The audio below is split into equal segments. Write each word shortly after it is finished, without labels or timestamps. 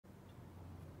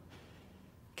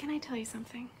Can I tell you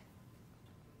something?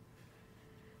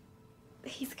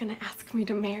 He's gonna ask me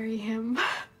to marry him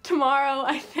tomorrow,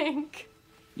 I think.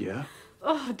 Yeah?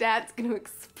 Oh, Dad's gonna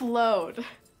explode.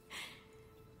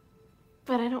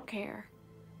 But I don't care.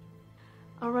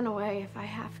 I'll run away if I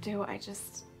have to.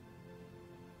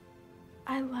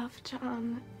 I love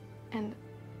John, and...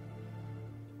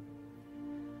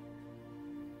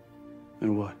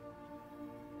 And what?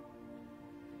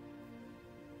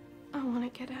 I want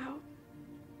to get out.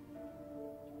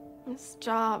 This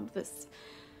job, this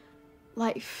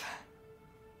life.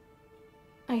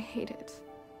 I hate it.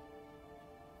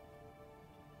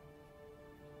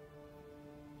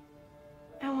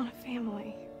 I want a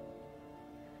family.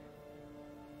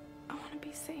 I want to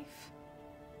be safe.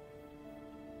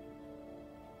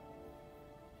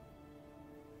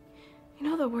 You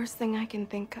know the worst thing I can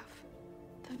think of?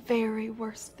 The very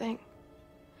worst thing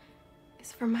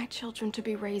is for my children to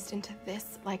be raised into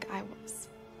this like I was.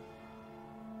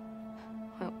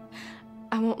 Well,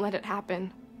 I won't let it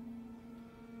happen.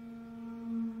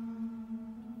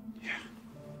 Yeah.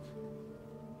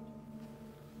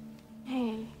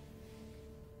 Hey.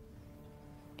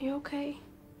 You okay?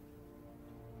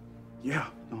 Yeah.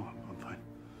 No, I'm fine.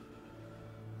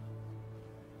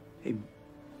 Hey,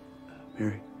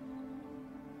 Mary.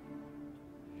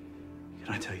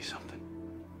 Can I tell you something?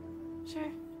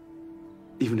 Sure.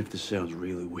 Even if this sounds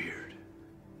really weird,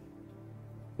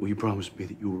 will you promise me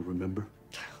that you will remember?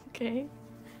 Okay.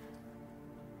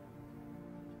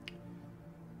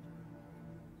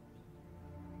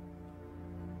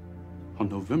 On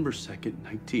November 2nd,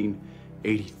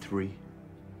 1983,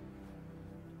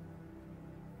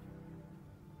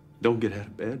 don't get out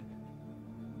of bed.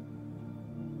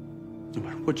 No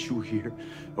matter what you hear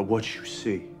or what you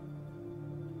see.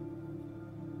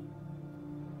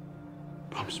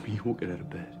 Promise me you won't get out of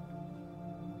bed.